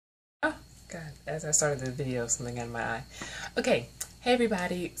God, as I started the video, something got in my eye. Okay, hey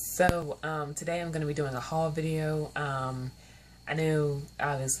everybody. So today I'm going to be doing a haul video. I know,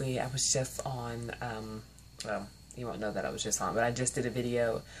 obviously, I was just on, well, you won't know that I was just on, but I just did a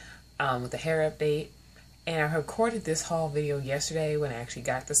video with a hair update. And I recorded this haul video yesterday when I actually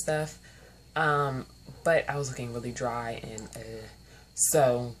got the stuff. But I was looking really dry and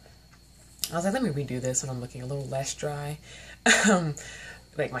so I was like, let me redo this when I'm looking a little less dry.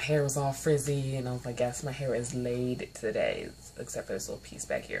 Like my hair was all frizzy and I was like, yes, my hair is laid today, except for this little piece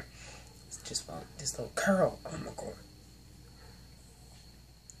back here. It's just this little curl. Oh my god.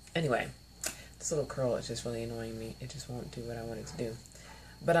 Anyway, this little curl is just really annoying me. It just won't do what I want it to do.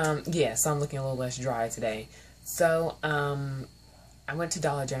 But yeah, so I'm looking a little less dry today. So I went to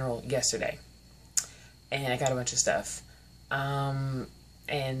Dollar General yesterday and I got a bunch of stuff. And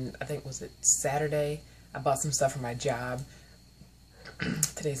I think, was it Saturday? I bought some stuff for my job.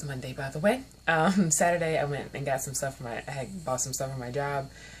 Today's Monday, by the way. Saturday I went and got some stuff for I had bought some stuff for my job.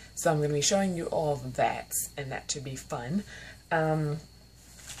 So I'm going to be showing you all of that, and that should be fun. From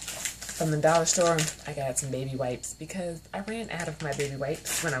the dollar store, I got some baby wipes because I ran out of my baby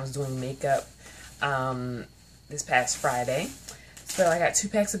wipes when I was doing makeup this past Friday. So I got 2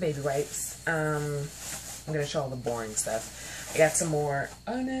 packs of baby wipes. I'm going to show all the boring stuff. I got some more.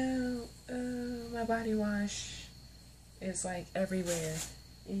 Oh no, my body wash. It's like everywhere.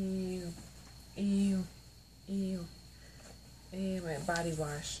 Ew. Ew. Ew. Ew. My body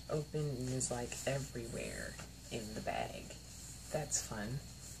wash open and is like everywhere in the bag. That's fun.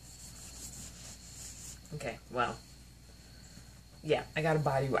 Okay, well. Yeah, I got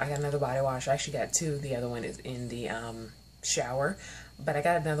another body wash. I actually got 2. The other one is in the shower. But I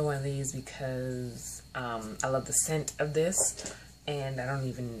got another one of these because I love the scent of this. And I don't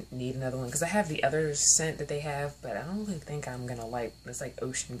even need another one because I have the other scent that they have, but I don't really think I'm gonna like this, like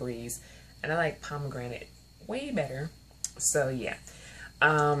Ocean Breeze, and I like pomegranate way better. So yeah,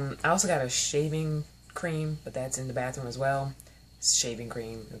 I also got a shaving cream, but that's in the bathroom as well. Shaving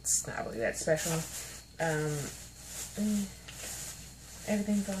cream, it's not really that special.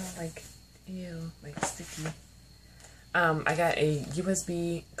 Everything's all like ew, like sticky. I got a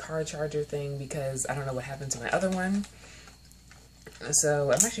USB car charger thing because I don't know what happened to my other one.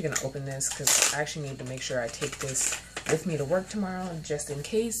 So I'm actually going to open this because I actually need to make sure I take this with me to work tomorrow just in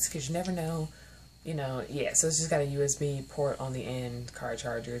case, because you never know, you know. Yeah, so it's just got a USB port on the end, car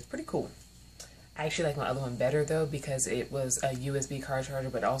charger. It's pretty cool. I actually like my other one better though because it was a USB car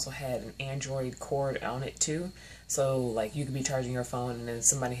charger but also had an Android cord on it too. So like you could be charging your phone and then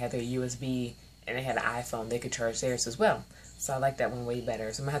somebody had their USB and they had an iPhone, they could charge theirs as well. So I like that one way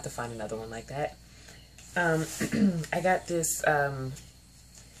better. So I'm going to have to find another one like that. I got this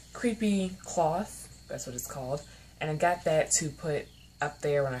creepy cloth, that's what it's called, and I got that to put up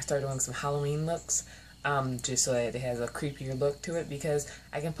there when I start doing some Halloween looks, just so that it has a creepier look to it, because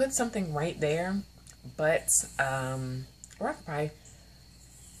I can put something right there, but, or I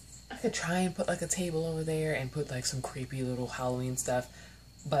could try and put like a table over there and put like some creepy little Halloween stuff,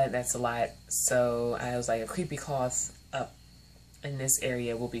 but that's a lot. So I was like, a creepy cloth up in this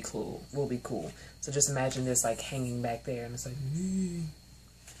area will be cool. So just imagine this like hanging back there, and it's like,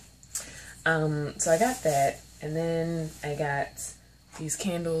 so I got that, and then I got these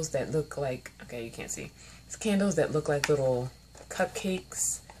candles that look like, okay, you can't see. It's candles that look like little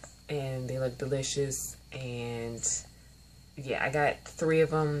cupcakes, and they look delicious. And yeah, I got 3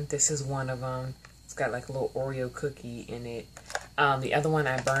 of them. This is one of them. It's got like a little Oreo cookie in it. The other one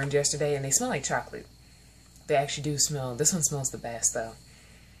I burned yesterday, and they smell like chocolate. They actually do smell, this one smells the best though.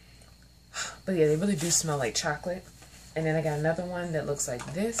 But yeah, they really do smell like chocolate. And then I got another one that looks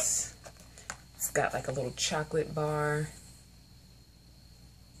like this. It's got like a little chocolate bar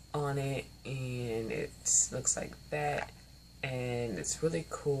on it, and it looks like that. And it's really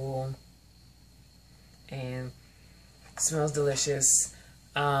cool. And it smells delicious.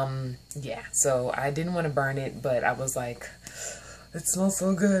 Yeah, so I didn't want to burn it, but I was like, it smells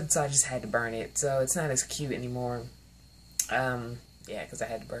so good, so I just had to burn it. So it's not as cute anymore. Yeah, because I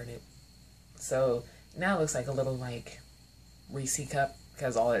had to burn it. So now it looks like a little like Reese cup,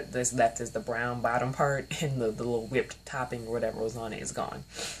 because all that's left is the brown bottom part, and the little whipped topping or whatever was on it is gone.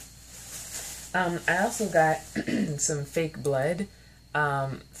 I also got some fake blood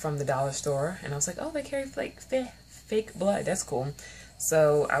from the dollar store, and I was like, oh, they carry like fake blood. That's cool.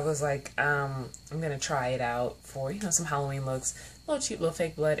 So I was like, I'm gonna try it out for, you know, some Halloween looks. Little cheap little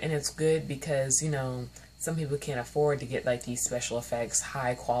fake blood, and it's good because, you know, some people can't afford to get like these special effects,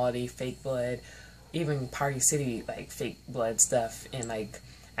 high quality fake blood, even Party City like fake blood stuff, and like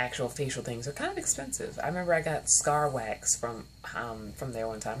actual facial things are kind of expensive. I remember I got Scar Wax from there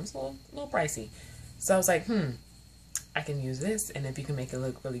one time. It was a little pricey. So I was like, I can use this, and if you can make it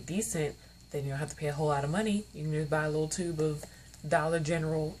look really decent, then you don't have to pay a whole lot of money. You can just buy a little tube of Dollar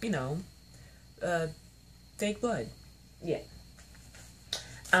General, fake blood. Yeah.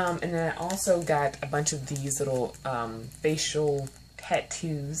 And then I also got a bunch of these little facial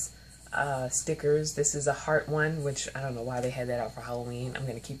tattoos stickers. This is a heart one, which I don't know why they had that out for Halloween. I'm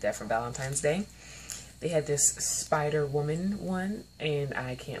going to keep that for Valentine's Day. They had this Spider Woman one, and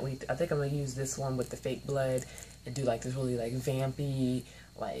I can't wait. I think I'm going to use this one with the fake blood and do like this really like vampy,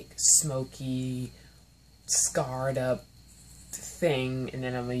 like smoky, scarred up thing, and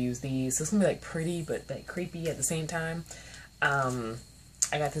then I'm going to use these. So it's going to be like pretty but like creepy at the same time.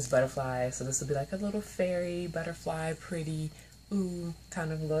 I got this butterfly, so this will be like a little fairy butterfly, pretty, ooh,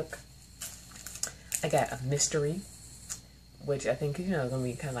 kind of look. I got a mystery, which I think, is going to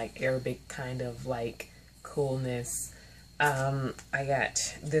be kind of like Arabic kind of like coolness. I got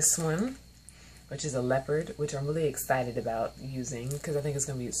this one, which is a leopard, which I'm really excited about using because I think it's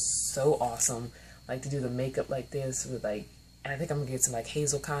going to be so awesome, like to do the makeup like this with like, and I think I'm going to get some like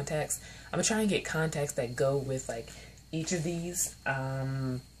hazel contacts. I'm going to try and get contacts that go with like each of these. Like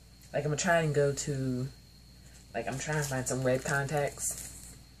I'm going to try and go to, like I'm trying to find some red contacts.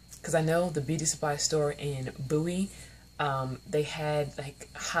 Because I know the beauty supply store in Bowie, they had like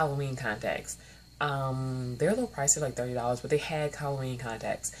Halloween contacts. They're a little pricey, like $30, but they had Halloween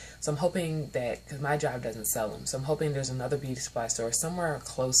contacts. So I'm hoping that, because my job doesn't sell them, so I'm hoping there's another beauty supply store somewhere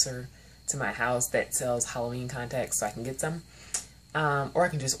closer to my house that sells Halloween contacts so I can get some. Or I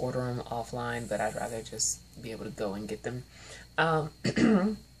can just order them offline, but I'd rather just be able to go and get them.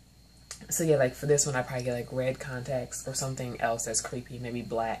 So yeah, like for this one, I probably get like red contacts or something else that's creepy, maybe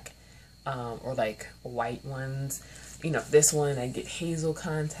black, or like white ones. This one I get hazel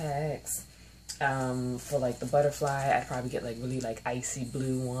contacts. For like the butterfly, I'd probably get like really like icy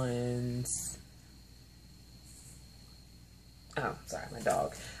blue ones. Oh, sorry, my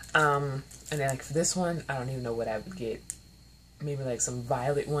dog. And then like for this one, I don't even know what I would get. Maybe like some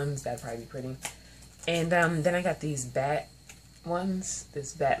violet ones, that'd probably be pretty. And then I got these bat ones,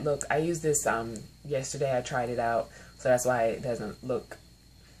 this bat look. I used this yesterday. I tried it out, so that's why it doesn't look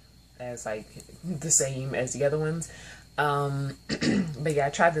as like the same as the other ones. But yeah, I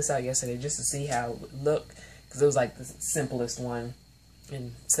tried this out yesterday just to see how it would look, because it was like the simplest one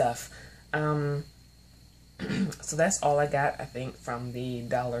and stuff. So that's all I got, I think, from the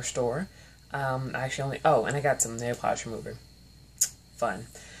dollar store. I actually and I got some nail polish remover. Fun.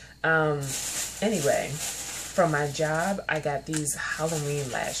 Anyway, from my job, I got these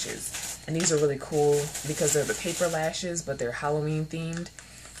Halloween lashes, and these are really cool because they're the paper lashes, but they're Halloween themed.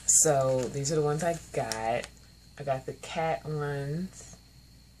 So these are the ones I got. I got the cat ones,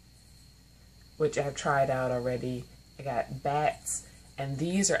 which I've tried out already. I got bats, and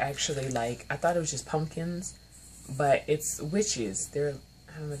these are actually like, I thought it was just pumpkins, but it's witches. They're,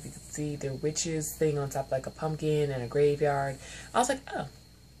 I don't know if you can see, they're witches thing on top of like a pumpkin and a graveyard. I was like, oh,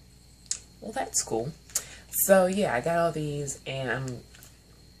 well, that's cool. So yeah, I got all these, and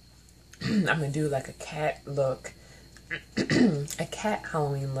I'm gonna do like a cat look, a cat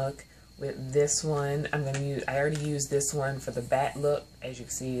Halloween look with this one. I already used this one for the bat look. As you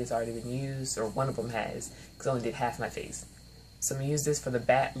can see, it's already been used, or one of them has, because I only did half my face. So I'm gonna use this for the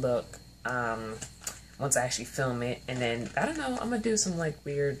bat look once I actually film it, and then I don't know, I'm gonna do some like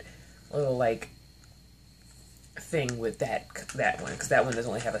weird little like thing with that one, because that one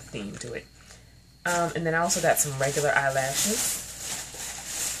doesn't really have a theme to it. And then I also got some regular eyelashes.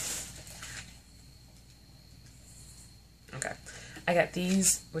 Okay, I got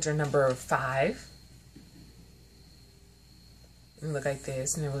these, which are number 5. They look like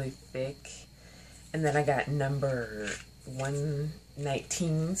this, and they're really thick. And then I got number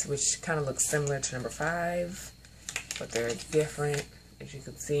 119s, which kind of look similar to number 5, but they're different, as you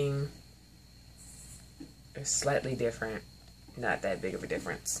can see. They're slightly different, not that big of a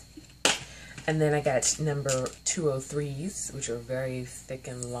difference. And then I got number 203s, which are very thick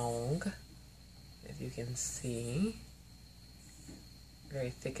and long, if you can see.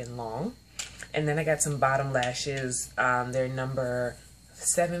 Very thick and long. And then I got some bottom lashes. They're number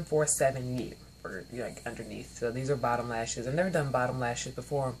 747U, or like underneath. So these are bottom lashes. I've never done bottom lashes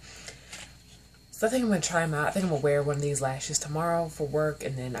before, so I think I'm going to try them out. I think I'm going to wear one of these lashes tomorrow for work,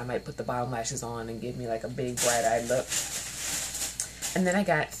 and then I might put the bottom lashes on and give me like a big bright-eyed look. And then I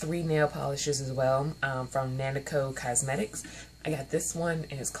got 3 nail polishes as well from Nanico Cosmetics. I got this one,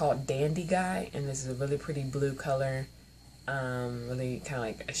 and it's called Dandy Guy, and this is a really pretty blue color. Really kind of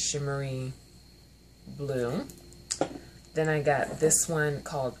like a shimmery blue. Then I got this one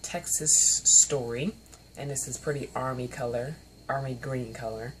called Texas Story, and this is pretty army color, army green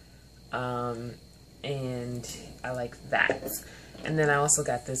color, and I like that. And then I also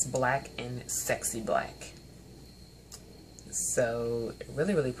got this black and sexy black. So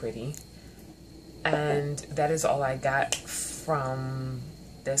really, really pretty. And that is all I got from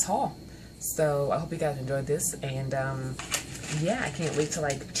this haul. So I hope you guys enjoyed this, and yeah, I can't wait to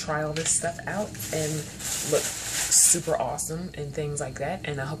like try all this stuff out and look super awesome and things like that.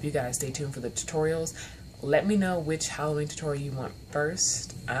 And I hope you guys stay tuned for the tutorials. Let me know which Halloween tutorial you want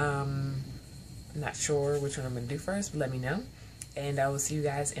first. I'm not sure which one I'm gonna do first, but let me know. And I will see you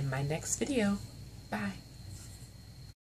guys in my next video. Bye.